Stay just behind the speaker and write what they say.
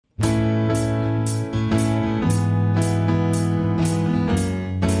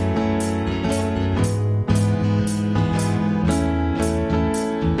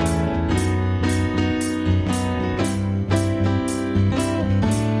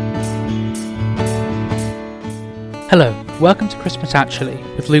Hello, welcome to Christmas Actually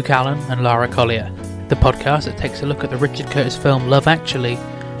with Luke Allen and Lara Collier, the podcast that takes a look at the Richard Curtis film Love Actually,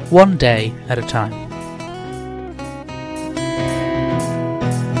 one day at a time.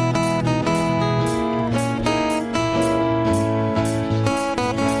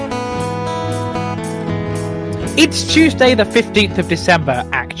 It's Tuesday the 15th of December,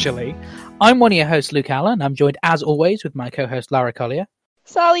 actually. I'm one of your hosts, Luke Allen. I'm joined, as always, with my co-host, Lara Collier.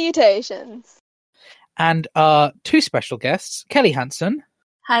 Salutations. And our two special guests, Kelly Hansen.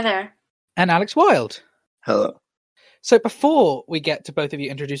 Hi there. And Alex Wilde. Hello. So before we get to both of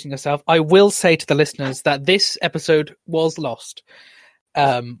you introducing yourself, I will say to the listeners that this episode was lost.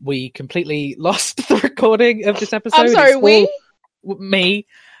 We completely lost the recording of this episode. I'm sorry, Me.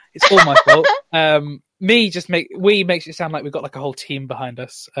 It's all my fault. We makes it sound like we've got like a whole team behind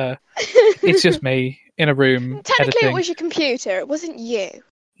us. It's just me in a room. Technically, editing. It was your computer. It wasn't you.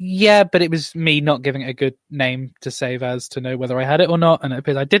 Yeah, but it was me not giving it a good name to save as to know whether I had it or not, and it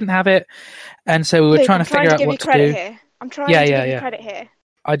appears I didn't have it, and so we were Luke, trying to figure out what to do. Here. I'm trying to give you credit here.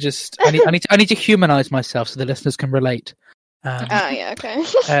 I need to humanize myself so the listeners can relate. Okay.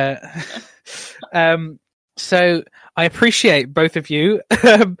 So I appreciate both of you,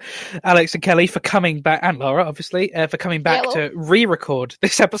 Alex and Kelly, for coming back, and Laura, obviously, for coming back to re-record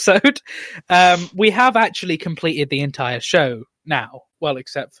this episode. We have actually completed the entire show now, well,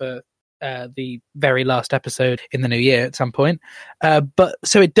 except for the very last episode in the new year at some point. But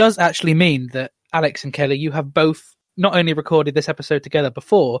so it does actually mean that Alex and Kelly, you have both not only recorded this episode together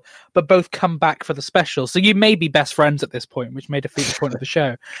before, but both come back for the special. So you may be best friends at this point, which may defeat the point of the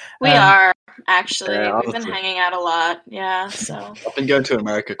show. We are, actually. Yeah, we've been hanging out a lot. Yeah, so. I've been going to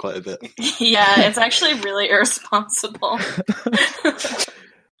America quite a bit. Yeah, it's actually really irresponsible.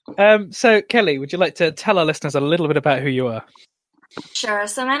 So, Kelly, would you like to tell our listeners a little bit about who you are? Sure.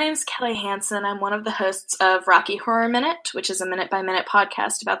 So my name's Kelly Hansen. I'm one of the hosts of Rocky Horror Minute, which is a minute-by-minute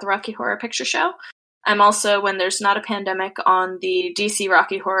podcast about the Rocky Horror Picture Show. I'm also, when there's not a pandemic, on the DC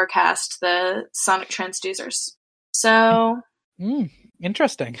Rocky Horror Cast, the Sonic Transducers. So...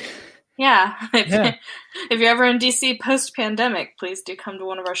 Interesting. Yeah. If you're ever in DC post-pandemic, please do come to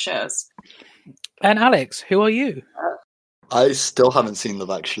one of our shows. And Alex, who are you? I still haven't seen Love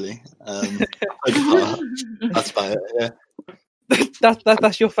Actually. That's about it, yeah.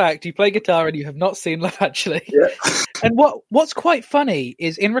 That's your fact. You play guitar and you have not seen Love Actually. Yeah. And what's quite funny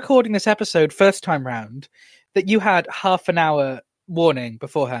is in recording this episode first time round that you had half an hour warning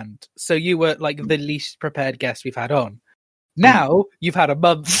beforehand. So you were like the least prepared guest we've had on. Now you've had a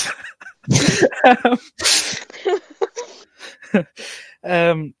month.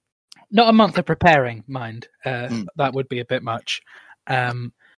 Not a month of preparing, mind. That would be a bit much.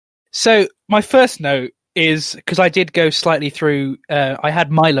 So my first note is because I did go slightly through, I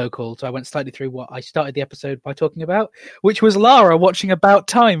had my local, so I went slightly through what I started the episode by talking about, which was Lara watching About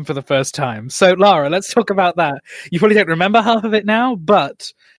Time for the first time. So Lara, let's talk about that. You probably don't remember half of it now,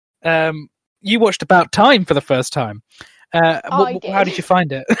 but you watched About Time for the first time. How did you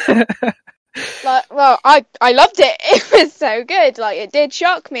find it? I loved it. It was so good. Like, it did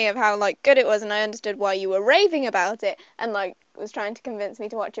shock me of how good it was, and I understood why you were raving about it, and was trying to convince me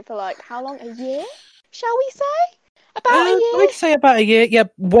to watch it for how long? A year? Shall we say? About a year? I'd say about a year. Yeah,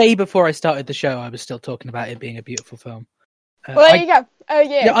 way before I started the show, I was still talking about it being a beautiful film. Well, there you go. A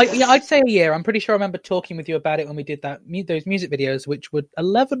year. Yeah, I'd say a year. I'm pretty sure I remember talking with you about it when we did those music videos, which were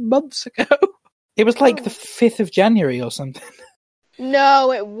 11 months ago. It was the 5th of January or something.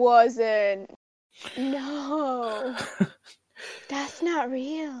 No, it wasn't. No. That's not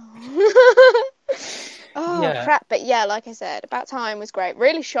real. Crap. But yeah, like I said, About Time was great.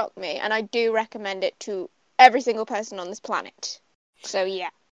 Really shocked me, and I do recommend it to every single person on this planet. So yeah.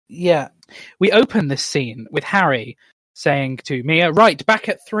 Yeah. We open this scene with Harry saying to Mia, right, back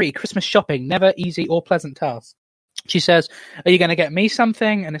at 3, Christmas shopping, never easy or pleasant task. She says, are you going to get me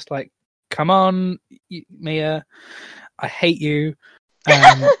something? And it's like, come on, Mia, I hate you.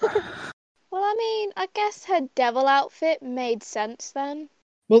 Well, I mean, I guess her devil outfit made sense then.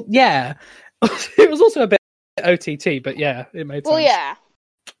 Well, yeah. It was also a bit OTT, but yeah, it made sense. Well, yeah.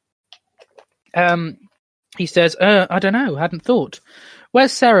 He says, I don't know, hadn't thought.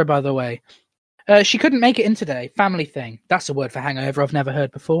 Where's Sarah, by the way? She couldn't make it in today. Family thing. That's a word for hangover I've never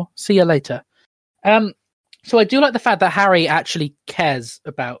heard before. See you later. So I do like the fact that Harry actually cares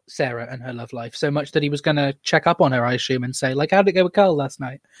about Sarah and her love life so much that he was going to check up on her, I assume, and say, how'd it go with Carl last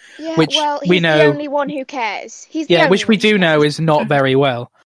night? Yeah, which he's we know, the only one who cares. Which we do know is not very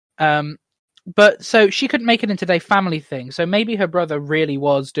well. But so she couldn't make it in today, family thing. So maybe her brother really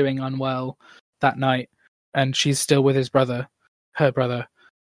was doing unwell that night, and she's still with her brother.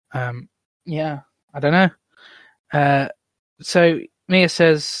 Yeah, I don't know. So Mia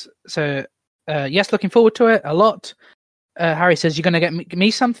says, yes, looking forward to it a lot. Harry says, you're going to get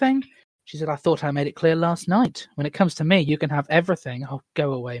me something? She said, I thought I made it clear last night. When it comes to me, you can have everything. Oh,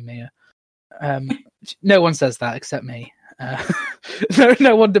 go away, Mia. No one says that except me.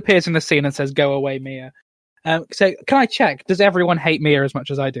 No one appears in the scene and says, go away, Mia. So can I check? Does everyone hate Mia as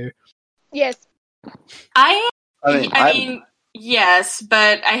much as I do? Yes. I I mean, yes,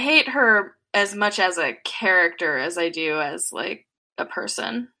 but I hate her as much as a character as I do as, like, a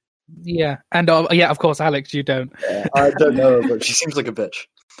person. Yeah. And yeah, of course, Alex, you don't. I don't know, but she seems like a bitch.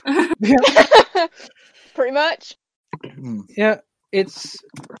 Pretty much. Yeah,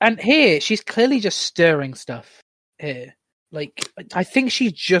 and here she's clearly just stirring stuff here. Like, I think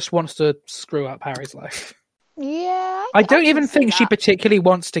she just wants to screw up Harry's life. Yeah. I don't can even see think she that. particularly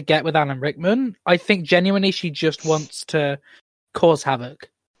wants to get with Alan Rickman. I think genuinely she just wants to cause havoc.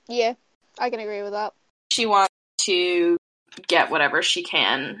 Yeah, I can agree with that. She wants to get whatever she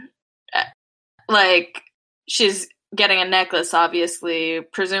can. Like, she's getting a necklace, obviously,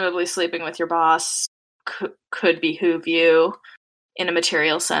 presumably sleeping with your boss could behoove you in a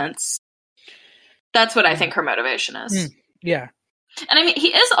material sense. That's what I think her motivation is. Yeah. And I mean,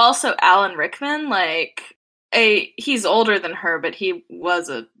 he is also Alan Rickman. Like, he's older than her, but he was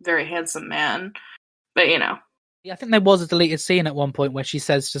a very handsome man. But, you know. Yeah, I think there was a deleted scene at one point where she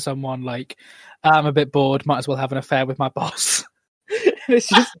says to someone, like, I'm a bit bored, might as well have an affair with my boss. It's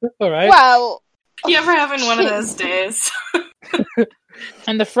just, all right. Well, You ever having one of those days?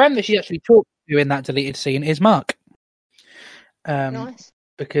 And the friend that she actually talked to in that deleted scene is Mark. nice.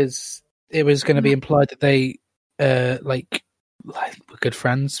 Because it was going to be implied that they, like were good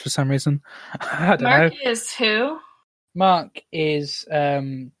friends for some reason. I don't know. Mark is who? Mark is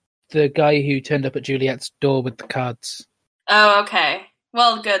the guy who turned up at Juliet's door with the cards. Oh, okay.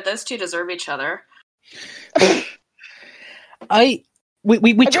 Well, good. Those two deserve each other. We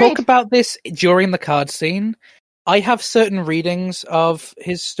talk Agreed. about this during the card scene. I have certain readings of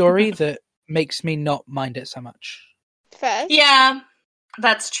his story that makes me not mind it so much. Fair. Yeah,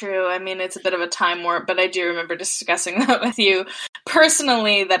 that's true. I mean, it's a bit of a time warp, but I do remember discussing that with you.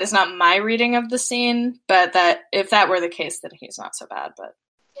 Personally, that is not my reading of the scene, but that if that were the case, then he's not so bad. But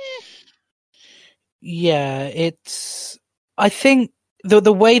yeah, it's. I think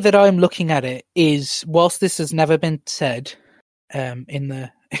the way that I'm looking at it is, whilst this has never been said in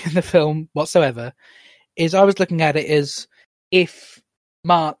the film whatsoever, is I was looking at it as if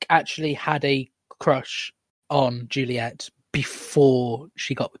Mark actually had a crush on Juliet before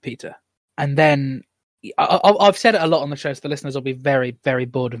she got with Peter. And then, I've said it a lot on the show, so the listeners will be very, very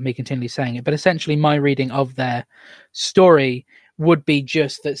bored of me continually saying it, but essentially my reading of their story would be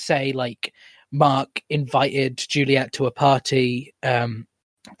just that, say, like, Mark invited Juliet to a party, and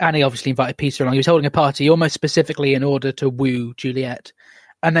he obviously invited Peter along. He was holding a party almost specifically in order to woo Juliet.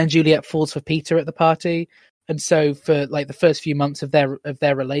 And then Juliet falls for Peter at the party. And so for like the first few months of their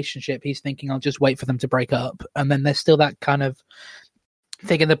relationship, he's thinking, I'll just wait for them to break up. And then there's still that kind of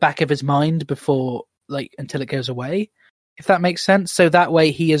thing in the back of his mind before, like, until it goes away, if that makes sense. So that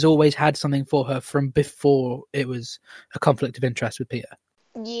way he has always had something for her from before it was a conflict of interest with Peter.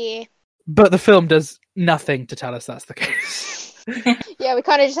 Yeah. But the film does nothing to tell us that's the case. Yeah, we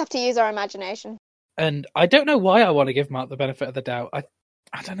kind of just have to use our imagination. And I don't know why I want to give Mark the benefit of the doubt. I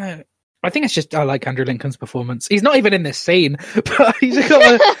don't know. I think it's just I like Andrew Lincoln's performance. He's not even in this scene, but he's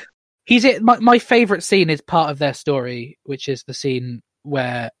got he's it. My favorite scene is part of their story, which is the scene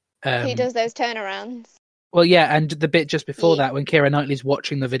where He does those turnarounds. Well, yeah, and the bit just before that when Keira Knightley's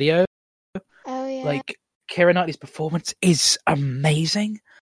watching the video. Oh, yeah. Like, Keira Knightley's performance is amazing.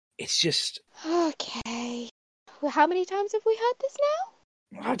 It's just... Okay. Well, how many times have we heard this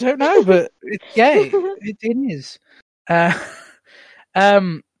now? I don't know, but it is.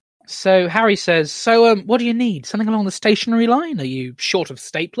 So Harry says, what do you need? Something along the stationery line? Are you short of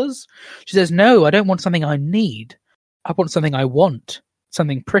staplers? She says, no, I don't want something I need. I want something I want.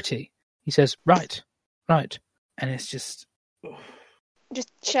 Something pretty. He says, right. And it's just... Just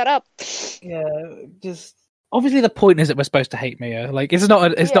shut up. Yeah, just... Obviously the point is that we're supposed to hate Mia. Like, it's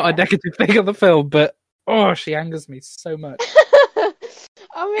not a negative thing of the film, but she angers me so much.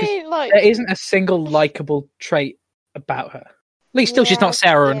 I mean, like... There isn't a single likable trait about her. At least still she's not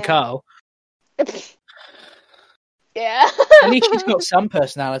Sarah and Carl. Yeah. At least she's got some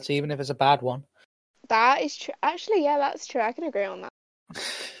personality, even if it's a bad one. That is true. Actually, yeah, that's true. I can agree on that.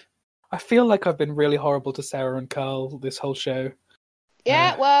 I feel like I've been really horrible to Sarah and Carl this whole show.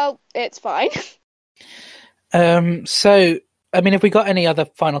 Yeah, well, it's fine. So, I mean, have we got any other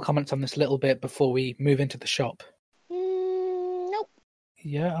final comments on this little bit before we move into the shop? Nope.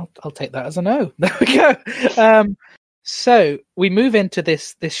 Yeah, I'll take that as a no. There we go. So we move into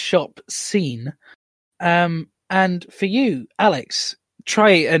this shop scene. And for you, Alex, try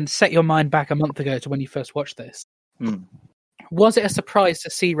and set your mind back a month ago to when you first watched this. Was it a surprise to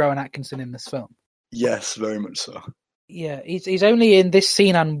see Rowan Atkinson in this film? Yes, very much so. Yeah, he's only in this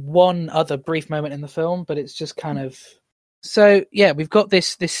scene and one other brief moment in the film, but it's just kind of... So, yeah, we've got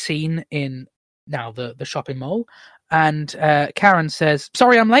this scene in now the shopping mall, and Karen says,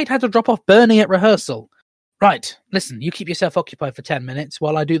 "Sorry, I'm late, had to drop off Bernie at rehearsal." "Right, listen, you keep yourself occupied for 10 minutes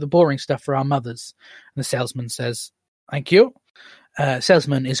while I do the boring stuff for our mothers." And the salesman says, "Thank you."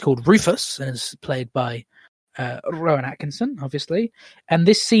 Salesman is called Rufus and is played by Rowan Atkinson, obviously. And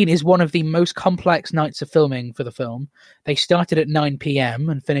this scene is one of the most complex nights of filming for the film. They started at 9 p.m.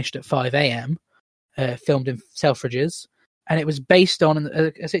 and finished at 5 a.m., filmed in Selfridges. And it was based on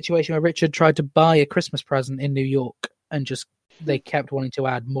a situation where Richard tried to buy a Christmas present in New York, and just they kept wanting to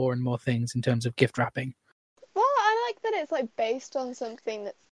add more and more things in terms of gift wrapping. Well, I like that it's like based on something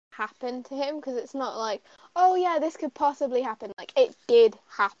that's happened to him, because it's not like, oh yeah, this could possibly happen. Like, it did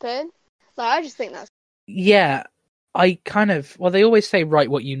happen. Like, I just think that's... Yeah, I kind of... Well, they always say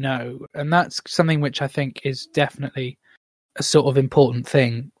write what you know, and that's something which I think is definitely a sort of important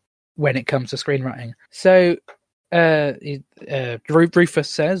thing when it comes to screenwriting. So, Rufus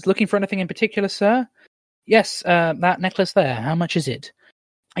says, "Looking for anything in particular, sir?" "Yes, that necklace there. How much is it?"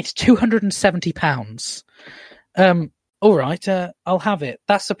 "It's £270. All right, I'll have it."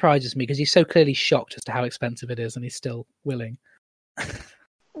 That surprises me because he's so clearly shocked as to how expensive it is, and he's still willing.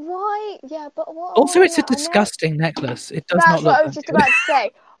 Why? Yeah, but what? Also, it's a disgusting necklace. It does not look... That's what I was just about to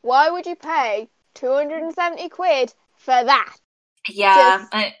say. Why would you pay 270 quid for that? Yeah,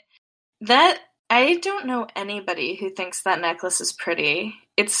 I don't know anybody who thinks that necklace is pretty.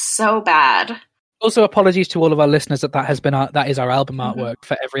 It's so bad. Also, apologies to all of our listeners that is our album artwork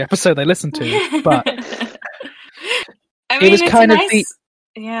for every episode they listen to. But I mean, it was kind of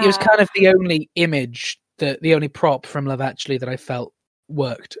yeah. It was kind of the only image, the only prop from Love Actually that I felt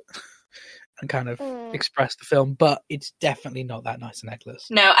worked and kind of expressed the film. But it's definitely not that nice a necklace.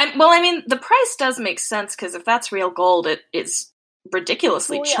 No, I mean, the price does make sense, because if that's real gold, it's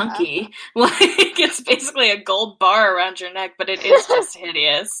ridiculously chunky. Like, it's basically a gold bar around your neck, but it is just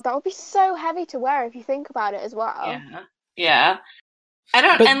hideous. That would be so heavy to wear if you think about it as well. Yeah. I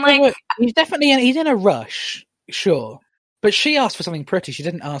don't... But and like... he's in a rush, sure. But she asked for something pretty. She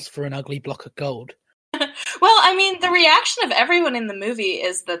didn't ask for an ugly block of gold. Well, I mean, the reaction of everyone in the movie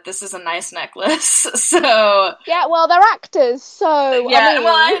is that this is a nice necklace, so... Yeah, well, they're actors, so... Yeah, I mean...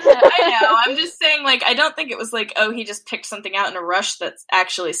 well, I know. I'm just saying, like, I don't think it was like, oh, he just picked something out in a rush that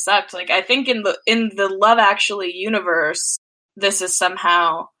actually sucked. Like, I think in the Love Actually universe, this is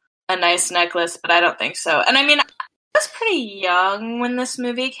somehow a nice necklace, but I don't think so. And I mean, I was pretty young when this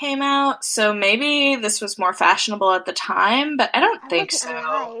movie came out, so maybe this was more fashionable at the time, but I don't think so.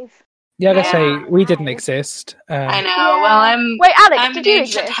 Alive. Yeah, let's say we didn't exist. I know. Yeah. Well, Wait, Alex, I'm did you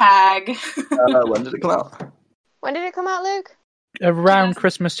age exist? tag. When did it come out? When did it come out, Luke? Around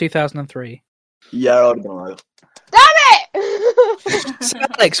Christmas 2003. Yeah, I would have been alive. Damn it! So,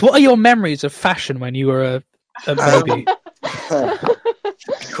 Alex, what are your memories of fashion when you were a baby?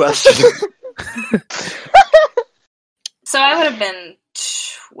 Good question. So I would have been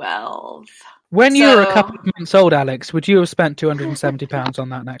 12. When you were a couple of months old, Alex, would you have spent £270 on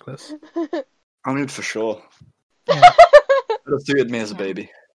that necklace? I mean, for sure. Yeah. It would have suited me as a baby.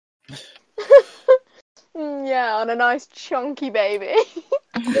 Yeah, on a nice chunky baby.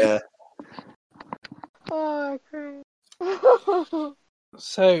 Yeah. Oh, great.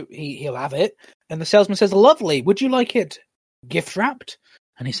 So he'll have it, and the salesman says, "Lovely, would you like it gift wrapped?"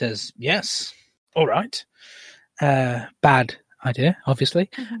 And he says, "Yes." All right. Bad idea, obviously.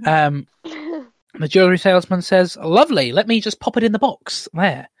 The jewellery salesman says, "Lovely, let me just pop it in the box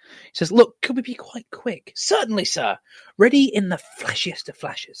there." He says, "Look, could we be quite quick?" "Certainly, sir. Ready in the flashiest of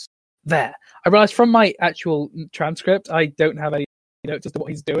flashes." There. I realised from my actual transcript, I don't have any notes as to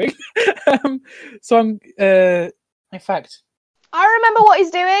what he's doing. So I'm, in fact... I remember what he's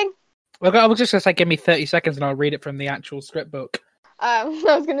doing. Well, I was just going to say, give me 30 seconds and I'll read it from the actual script book. I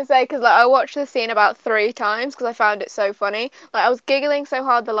was going to say, because I watched the scene about 3 times because I found it so funny. Like, I was giggling so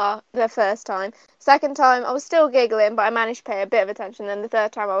hard the first time. Second time, I was still giggling, but I managed to pay a bit of attention. Then the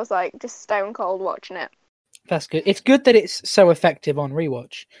third time, I was like, just stone cold watching it. That's good. It's good that it's so effective on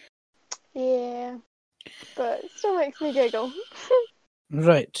rewatch. Yeah. But it still makes me giggle.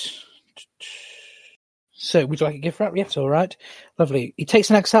 Right. So, would you like a gift wrap? Yes, all right. Lovely. He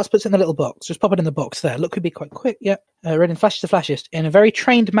takes an X out, puts it in the little box. Just pop it in the box there. Look, could be quite quick. Yep. Read in flashes the flashiest. In a very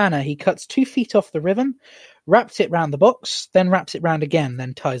trained manner, he cuts 2 feet off the ribbon, wraps it round the box, then wraps it round again,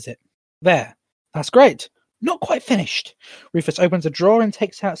 then ties it. There. That's great. Not quite finished. Rufus opens a drawer and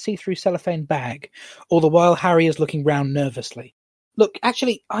takes out a see-through cellophane bag. All the while, Harry is looking round nervously. Look,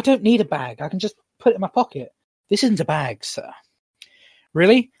 actually, I don't need a bag. I can just put it in my pocket. This isn't a bag, sir.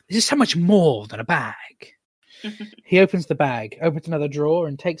 Really? This is so much more than a bag. He opens the bag, opens another drawer,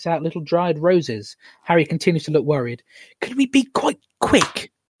 and takes out little dried roses. Harry continues to look worried. Could we be quite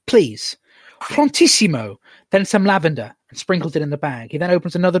quick, please? Prontissimo. Then some lavender, and sprinkles it in the bag. He then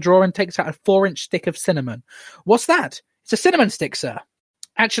opens another drawer and takes out a 4-inch stick of cinnamon. What's that? It's a cinnamon stick, sir.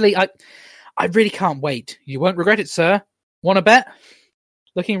 Actually, I really can't wait. You won't regret it, sir. Want to bet?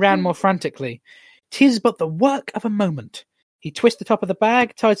 Looking round more frantically. 'Tis but the work of a moment. He twists the top of the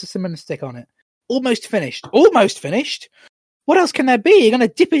bag, ties the cinnamon stick on it. Almost finished. Almost finished? What else can there be? You're going to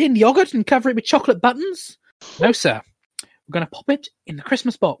dip it in yogurt and cover it with chocolate buttons? No, sir. We're going to pop it in the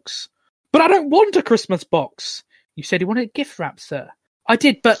Christmas box. But I don't want a Christmas box. You said you wanted a gift wrap, sir. I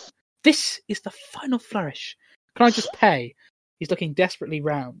did, but this is the final flourish. Can I just pay? He's looking desperately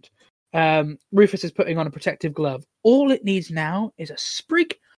round. Rufus is putting on a protective glove. All it needs now is a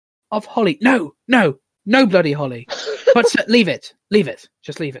sprig of holly. No bloody holly. But sir, leave it.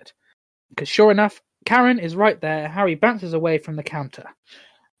 Just leave it. Because sure enough, Karen is right there. Harry bounces away from the counter.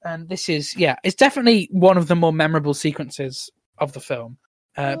 And this is, it's definitely one of the more memorable sequences of the film.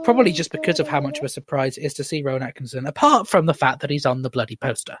 Probably just because of how much of a surprise it is to see Rowan Atkinson, apart from the fact that he's on the bloody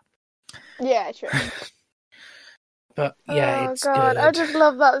poster. Yeah, true. But it's God, good. I just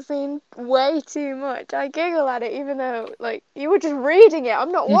love that scene way too much. I giggle at it, even though, you were just reading it.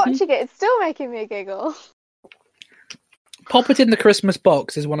 I'm not watching it. It's still making me giggle. Pop it in the Christmas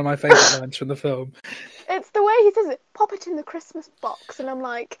box is one of my favourite lines from the film. It's the way he says it. Pop it in the Christmas box. And I'm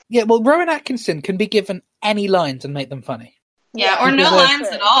like... Yeah, well, Rowan Atkinson can be given any lines and make them funny. Yeah, or no lines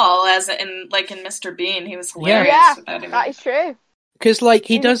at all, as in Mr. Bean. He was hilarious. Yeah, that is true. Because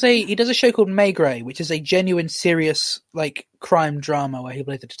he does a show called Maigret, which is a genuine, serious crime drama where he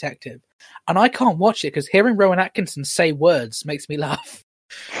plays a detective, and I can't watch it because hearing Rowan Atkinson say words makes me laugh.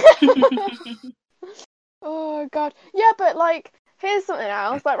 Oh God, yeah, but here's something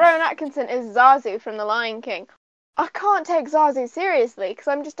else. Rowan Atkinson is Zazu from The Lion King. I can't take Zazu seriously because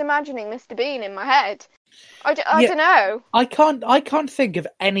I'm just imagining Mr. Bean in my head. I don't know. I can't think of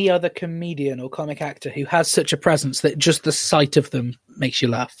any other comedian or comic actor who has such a presence that just the sight of them makes you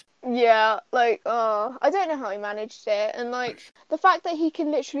laugh. Yeah, I don't know how he managed it, and the fact that he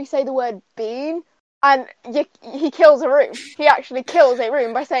can literally say the word bean and he kills a room. He actually kills a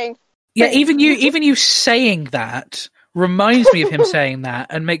room by saying. Yeah, even you saying that reminds me of him saying that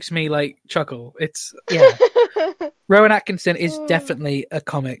and makes me chuckle. It's Rowan Atkinson is definitely a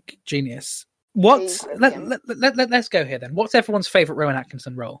comic genius. Let's go here then. What's everyone's favourite Rowan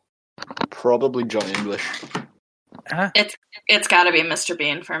Atkinson role? Probably Johnny English. It's got to be Mr.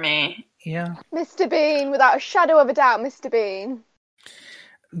 Bean for me. Yeah, Mr. Bean, without a shadow of a doubt, Mr. Bean.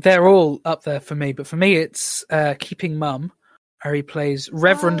 They're all up there for me, but for me it's Keeping Mum, where he plays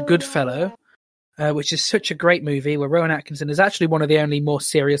Reverend Goodfellow, which is such a great movie where Rowan Atkinson is actually one of the only more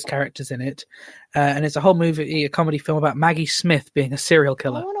serious characters in it, and it's a whole movie, a comedy film about Maggie Smith being a serial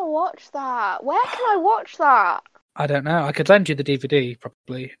killer. I want to watch that. Where can I watch that? I don't know. I could lend you the DVD,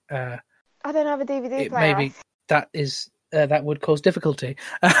 probably. I don't have a DVD player. Maybe that would cause difficulty.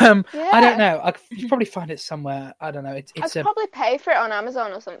 I don't know. You probably find it somewhere. I don't know. I'd probably pay for it on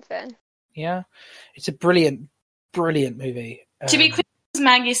Amazon or something. Yeah, it's a brilliant movie. To be clear, it's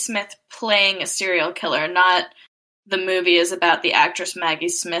Maggie Smith playing a serial killer, not the movie is about the actress Maggie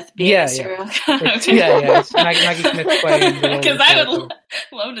Smith being a serial killer. It's Maggie Smith playing. Because I would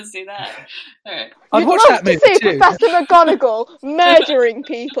love to see that. All right. I'd watch that movie to see too. Professor McGonagall murdering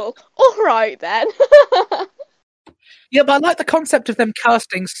people. All right then. Yeah, but I like the concept of them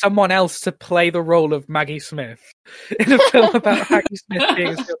casting someone else to play the role of Maggie Smith in a film about Maggie Smith being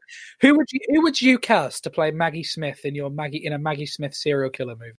a serial. Who would you cast to play Maggie Smith in a Maggie Smith serial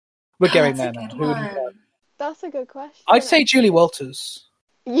killer movie? We're going there now. Who would you cast? That's a good question. I'd say Julie Walters.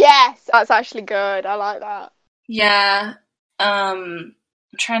 Yes, that's actually good. I like that. Yeah. I'm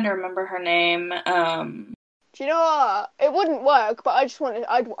trying to remember her name. Do you know what? It wouldn't work, but I'd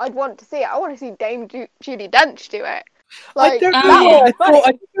want to see it. I want to see Dame Judi Dench do it. I don't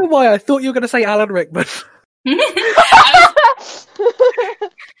know why I thought you were going to say Alan Rickman.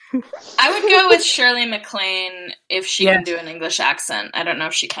 I would go with Shirley MacLaine if she can do an English accent. I don't know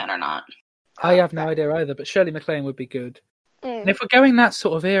if she can or not. I have no idea either, but Shirley MacLaine would be good. And if we're going that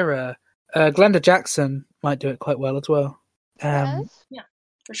sort of era, Glenda Jackson might do it quite well as well. Yeah,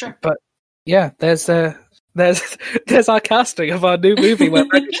 for sure. But yeah, there's our casting of our new movie where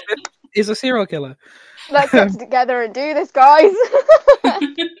Maggie Smith is a serial killer. Let's get together and do this, guys.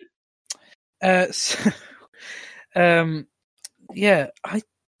 Yeah,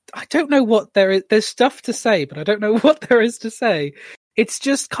 I don't know what there is. There's stuff to say, but I don't know what there is to say. It's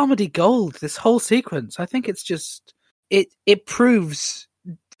just comedy gold, this whole sequence. I think it's just it proves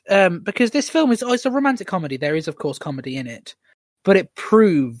because this film is it's a romantic comedy. There is, of course, comedy in it, but it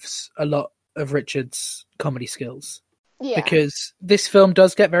proves a lot of Richard's comedy skills. Yeah. Because this film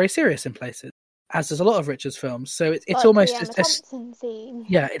does get very serious in places, as does a lot of Richard's films. So it's like almost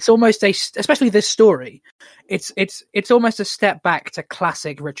it's almost especially this story. It's almost a step back to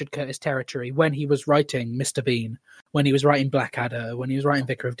classic Richard Curtis territory when he was writing Mr. Bean, when he was writing Blackadder, when he was writing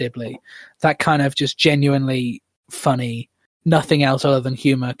Vicar of Dibley. That kind of just genuinely funny, nothing else other than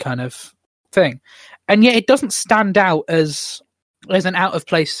humor kind of thing. And yet it doesn't stand out as an out of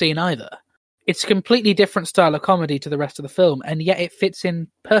place scene either. It's a completely different style of comedy to the rest of the film, and yet it fits in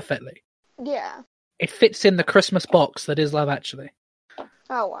perfectly. Yeah. It fits in the Christmas box that is Love Actually.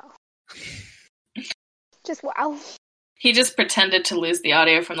 Oh, wow. Just wow. He just pretended to lose the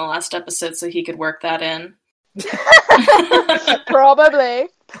audio from the last episode so he could work that in. Probably.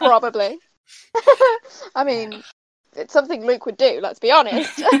 I mean, it's something Luke would do, let's be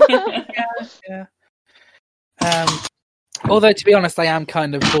honest. Yeah. Although, to be honest, I am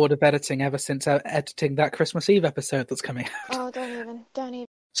kind of bored of editing ever since editing that Christmas Eve episode that's coming out. Oh, don't even.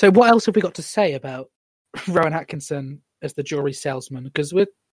 So what else have we got to say about Rowan Atkinson as the jewelry salesman? Because we're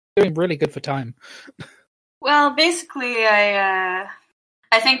doing really good for time. Well, basically, I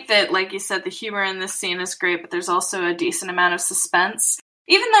think that, like you said, the humor in this scene is great, but there's also a decent amount of suspense.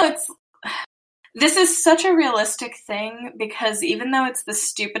 Even though this is such a realistic thing, because even though it's the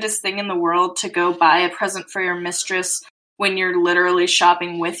stupidest thing in the world to go buy a present for your mistress when you're literally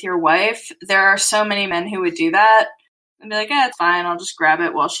shopping with your wife, there are so many men who would do that and be like, it's fine, I'll just grab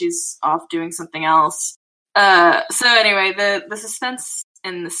it while she's off doing something else. So anyway, the suspense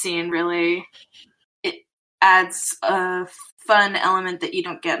in the scene really, it adds a fun element that you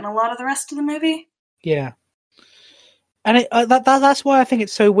don't get in a lot of the rest of the movie. Yeah. And that's why I think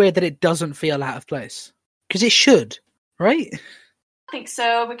it's so weird that it doesn't feel out of place. Because it should, right? I think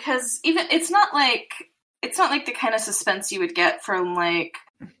so, because even it's not like the kind of suspense you would get from like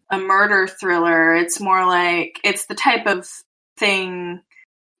a murder thriller. It's more like it's the type of thing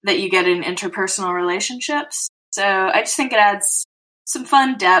that you get in interpersonal relationships. So I just think it adds some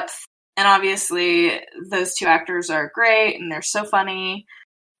fun depth. And obviously those two actors are great and they're so funny.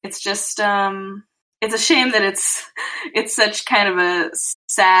 It's just it's a shame that it's such kind of a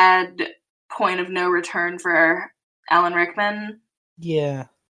sad point of no return for Alan Rickman. Yeah.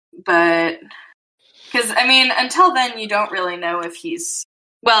 But because I mean, until then you don't really know if he's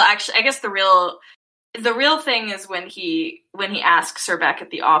actually I guess the real thing is when he asks her back at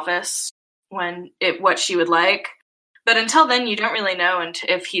the office what she would like. But until then you don't really know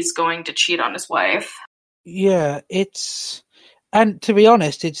if he's going to cheat on his wife. Yeah, and to be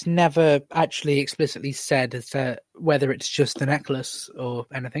honest, it's never actually explicitly said as to whether it's just the necklace or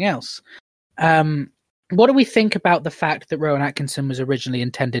anything else. What do we think about the fact that Rowan Atkinson was originally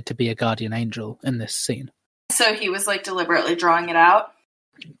intended to be a guardian angel in this scene? So he was like deliberately drawing it out?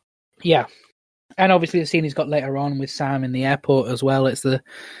 Yeah. And obviously the scene he's got later on with Sam in the airport as well. It's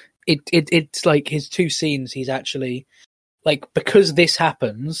like his two scenes. He's actually like, because this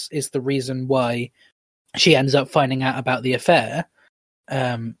happens is the reason why she ends up finding out about the affair.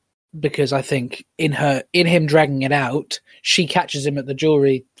 Because I think in him dragging it out, she catches him at the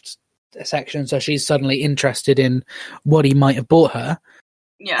jewelry section, so she's suddenly interested in what he might have bought her.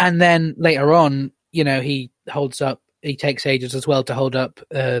 Yeah. And then later on, he takes ages as well to hold up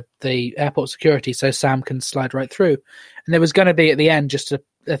the airport security so Sam can slide right through. And there was going to be at the end just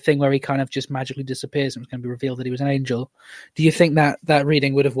a thing where he kind of just magically disappears and it was going to be revealed that he was an angel. Do you think that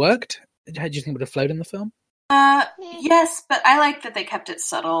reading would have worked? How do you think it would have flowed in the film? Yes, but I like that they kept it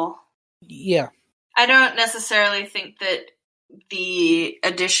subtle. Yeah. I don't necessarily think that the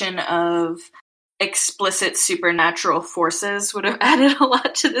addition of explicit supernatural forces would have added a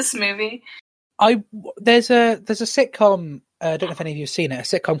lot to this movie. There's a sitcom, I don't know if any of you have seen it,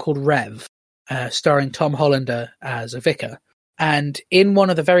 a sitcom called Rev, starring Tom Hollander as a vicar. And in one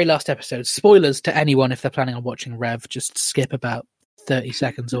of the very last episodes, spoilers to anyone if they're planning on watching Rev, just skip about 30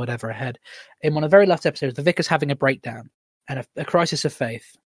 seconds or whatever ahead. In one of the very last episodes, the vicar's having a breakdown and a crisis of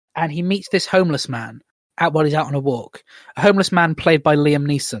faith. And he meets this homeless man while he's out on a walk. A homeless man played by Liam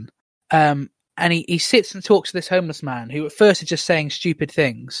Neeson. And and he sits and talks to this homeless man who at first is just saying stupid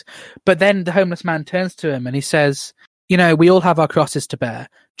things, but then the homeless man turns to him and he says, you know, we all have our crosses to bear.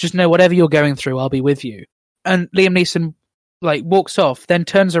 Just know whatever you're going through, I'll be with you. And Liam Neeson like walks off, then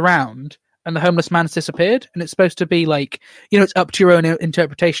turns around, and the homeless man's disappeared. And it's supposed to be like, you know, it's up to your own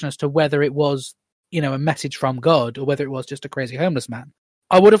interpretation as to whether it was, you know, a message from God or whether it was just a crazy homeless man.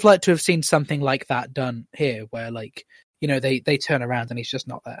 I would have liked to have seen something like that done here, where like, you know, they turn around and he's just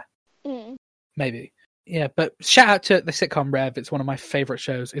not there. Mm. Maybe. Yeah, but shout out to the sitcom Rev. It's one of my favorite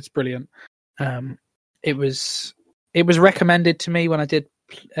shows. It's brilliant. It was recommended to me when I did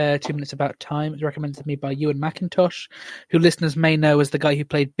 2 Minutes About Time. It was recommended to me by Ewan McIntosh, who listeners may know as the guy who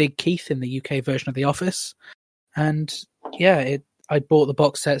played Big Keith in the UK version of The Office. And yeah, I bought the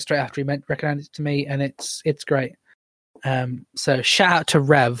box set straight after he recommended it to me, and it's great. So shout out to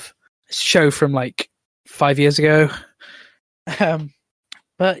Rev, show from like 5 years ago.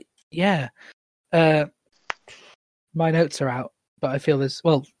 But yeah, my notes are out, but I feel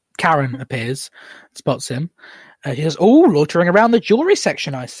Karen appears, spots him. He says, "Oh, loitering around the jewellery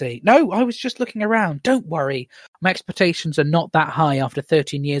section, I see. No, I was just looking around. Don't worry. My expectations are not that high after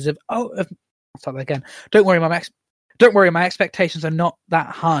 13 years of... I'll start that again. Don't worry, my expectations are not that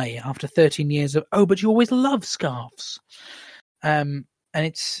high after 13 years of... Oh, but you always love scarves." And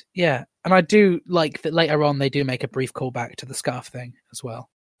it's... Yeah. And I do like that later on they do make a brief callback to the scarf thing as well.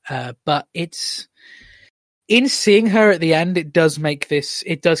 But it's... In seeing her at the end, it does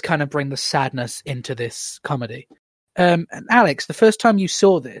kind of bring the sadness into this comedy. And Alex, the first time you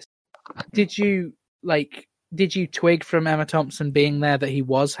saw this, did you twig from Emma Thompson being there that he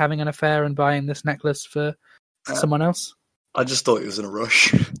was having an affair and buying this necklace for someone else? I just thought he was in a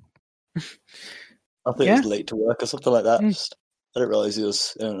rush. I think he was late to work or something like that. I didn't realise he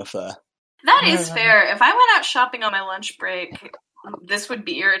was in an affair. That is fair. If I went out shopping on my lunch break, this would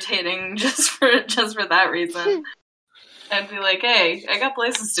be irritating just for that reason. I'd be like, hey, I got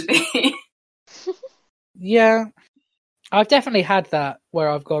places to be. Yeah. I've definitely had that where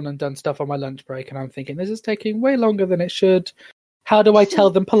I've gone and done stuff on my lunch break and I'm thinking, this is taking way longer than it should. How do I tell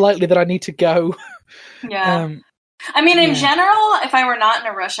them politely that I need to go? Yeah. I mean, in general, if I were not in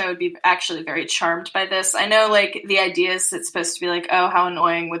a rush, I would be actually very charmed by this. I know, like, the idea is it's supposed to be like, oh, how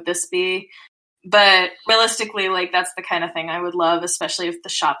annoying would this be? But realistically, like, that's the kind of thing I would love, especially if the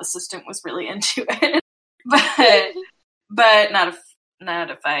shop assistant was really into it. but not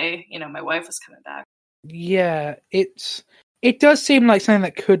if I, you know, my wife was coming back. Yeah, it does seem like something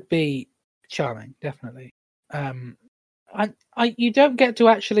that could be charming, definitely. You don't get to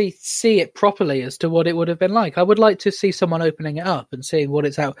actually see it properly as to what it would have been like. I would like to see someone opening it up and seeing what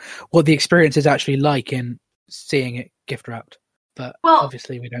the experience is actually like in seeing it gift wrapped. But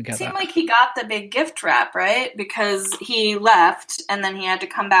obviously we don't get that. It seemed like he got the big gift wrap, right? Because he left and then he had to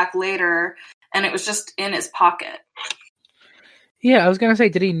come back later and it was just in his pocket. Yeah, I was going to say,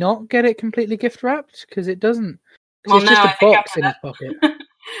 did he not get it completely gift wrapped? Because it doesn't... It's just a box in his pocket. I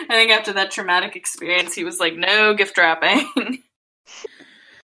think after that traumatic experience, he was like, no gift wrapping.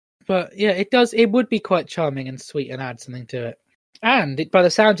 But yeah, it would be quite charming and sweet and add something to it. And by the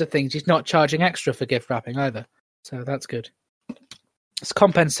sounds of things, he's not charging extra for gift wrapping either. So that's good. It's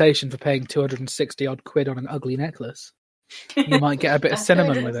compensation for paying 260 odd quid on an ugly necklace. You might get a bit of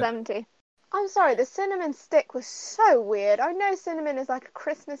cinnamon with it. I'm sorry, the cinnamon stick was so weird. I know cinnamon is like a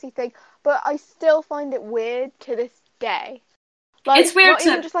Christmassy thing, but I still find it weird to this day. Like, it's weird not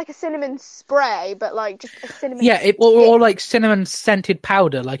even just like a cinnamon spray, but like just a cinnamon stick. Or like cinnamon scented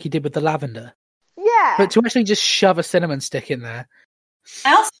powder like he did with the lavender. Yeah. But to actually just shove a cinnamon stick in there.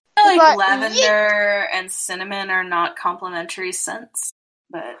 I also feel like lavender and cinnamon are not complementary scents.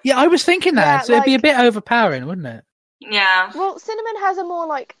 But yeah, I was thinking that. Yeah, so it'd be a bit overpowering, wouldn't it? Yeah. Well, cinnamon has a more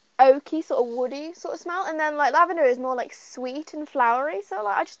like oaky sort of woody sort of smell, and then like lavender is more like sweet and flowery, so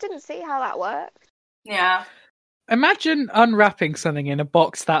like I just didn't see how that worked. Yeah. Imagine unwrapping something in a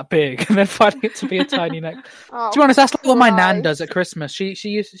box that big and then finding it to be a tiny neck. Oh, to be honest, that's like what my nan does at Christmas. She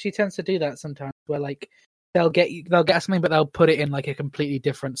tends to do that sometimes, where like they'll get something, but they'll put it in like a completely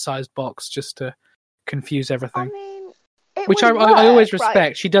different sized box just to confuse everything. I mean, which I always respect.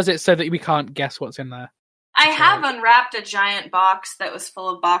 Right. She does it so that we can't guess what's in there. I have unwrapped a giant box that was full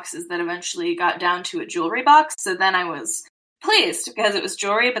of boxes that eventually got down to a jewelry box, so then I was pleased because it was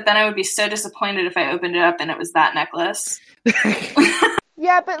jewelry, but then I would be so disappointed if I opened it up and it was that necklace.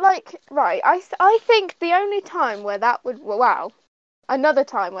 Yeah, but like, right, I think the only time where that would, another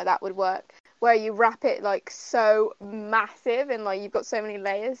time where that would work, where you wrap it like so massive and like you've got so many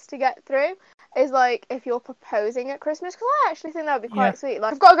layers to get through, is like if you're proposing at Christmas, because I actually think that would be quite sweet.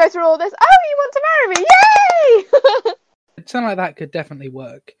 Like, I've got to go through all this. Oh, you want to marry me? Yay! Something like that could definitely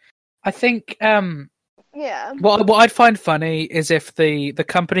work. I think yeah. What I'd find funny is if the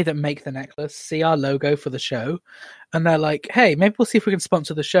company that make the necklace see our logo for the show, and they're like, "Hey, maybe we'll see if we can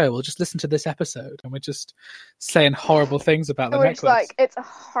sponsor the show. We'll just listen to this episode, and we're just saying horrible things about the necklace." Just like, it's a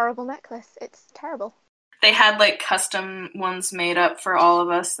horrible necklace. It's terrible. They had like custom ones made up for all of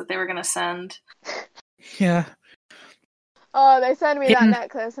us that they were going to send. Yeah. Oh, they send me that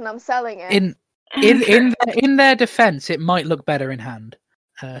necklace, and I'm selling it. In their defense, it might look better in hand.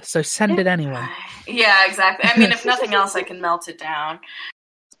 So send it anyway. Yeah, exactly. I mean, if nothing else, I can melt it down.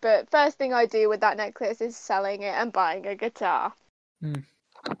 But first thing I do with that necklace is selling it and buying a guitar.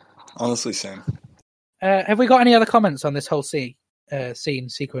 Honestly, same. Have we got any other comments on this whole scene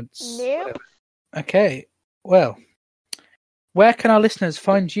sequence? Nope. Okay. Well, where can our listeners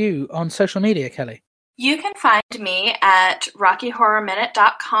find you on social media, Kelly? You can find me at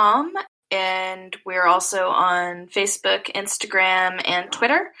RockyHorrorMinute.com. And we're also on Facebook, Instagram, and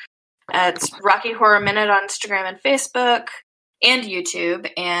Twitter. It's Rocky Horror Minute on Instagram and Facebook, and YouTube,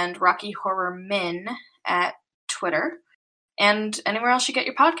 and Rocky Horror Min at Twitter, and anywhere else you get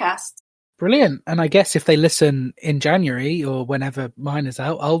your podcasts. Brilliant. And I guess if they listen in January or whenever mine is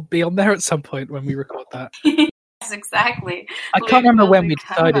out, I'll be on there at some point when we record that. Yes, exactly. I can't remember when we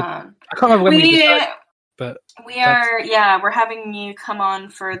decided. But we're having you come on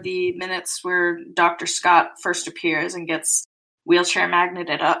for the minutes where Dr. Scott first appears and gets wheelchair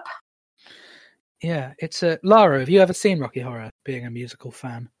magneted up. Yeah, it's Lara, have you ever seen Rocky Horror, being a musical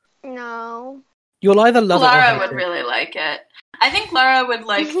fan? No. You'll either love Lara it or hate would really like it. I think Lara would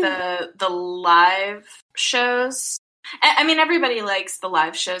like the live shows. I mean, everybody likes the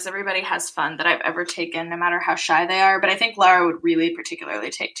live shows. Everybody has fun that I've ever taken, no matter how shy they are. But I think Lara would really particularly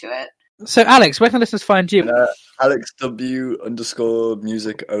take to it. So, Alex, where can listeners find you?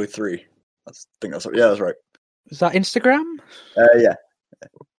 AlexW_music03. I think that's right. Yeah, that's right. Is that Instagram? Yeah.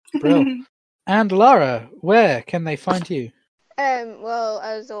 Brilliant. And Lara, where can they find you? Well,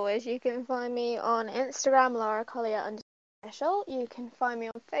 as always, you can find me on Instagram, Lara Collier _official. You can find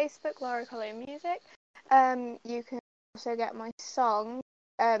me on Facebook, Lara Collier Music. You can also get my song,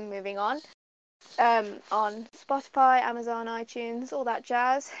 Moving On Spotify, Amazon, iTunes, all that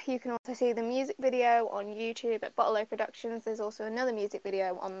jazz. You can also see the music video on YouTube at Bottle O Productions. There's also another music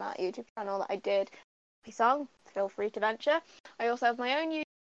video on that YouTube channel that I did. The song, feel free to venture. I also have my own YouTube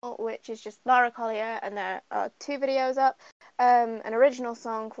channel, which is just Lara Collier, and there are 2 videos up. An original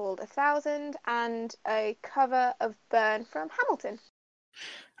song called 1000 and a cover of Burn from Hamilton.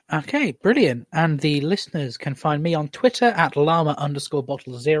 Okay, brilliant. And the listeners can find me on Twitter at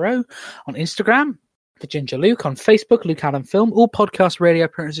llama_bottle0, on Instagram, The Ginger Luke, on Facebook, Luke Allen Film. All podcasts, radio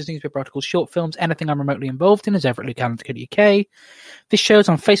appearances, newspaper articles, short films, anything I'm remotely involved in is over at lukeallen.co.uk. This show's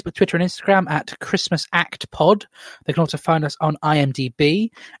on Facebook, Twitter, and Instagram at Christmas Act Pod. They can also find us on IMDb.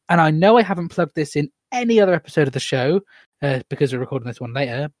 And I know I haven't plugged this in any other episode of the show, because we're recording this one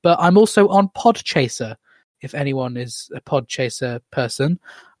later, but I'm also on Podchaser, if anyone is a Podchaser person.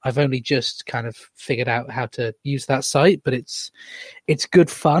 I've only just kind of figured out how to use that site, but it's good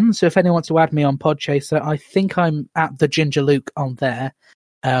fun. So if anyone wants to add me on Podchaser, I think I'm at The Ginger Luke on there.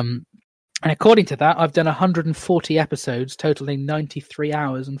 And according to that, I've done 140 episodes, totaling 93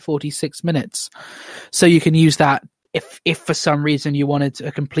 hours and 46 minutes. So you can use that if for some reason you wanted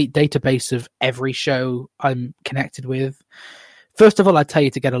a complete database of every show I'm connected with. First of all, I'd tell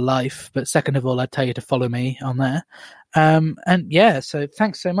you to get a life, but second of all, I'd tell you to follow me on there. And yeah, so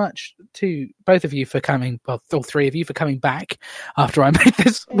thanks so much to both of you for coming, well, all 3 of you for coming back after I made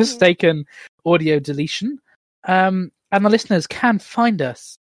this mistaken audio deletion. And the listeners can find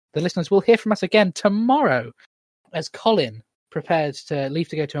us. The listeners will hear from us again tomorrow as Colin prepares to leave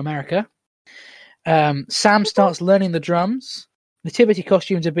to go to America. Sam starts learning the drums. Nativity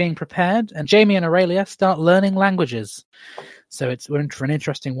costumes are being prepared, and Jamie and Aurelia start learning languages. So we're in for an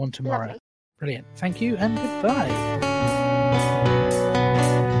interesting one tomorrow. Lovely. Brilliant. Thank you and goodbye.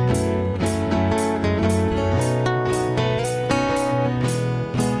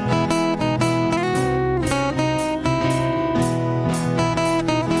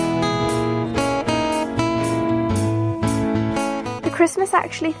 The Christmas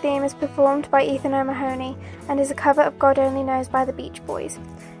Actually theme is performed by Ethan O'Mahony and is a cover of God Only Knows by the Beach Boys.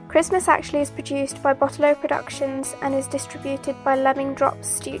 Christmas Actually is produced by Bottle O Productions and is distributed by Lemming Drops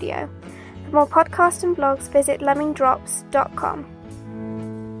Studio. For more podcasts and blogs, visit lemmingdrops.com.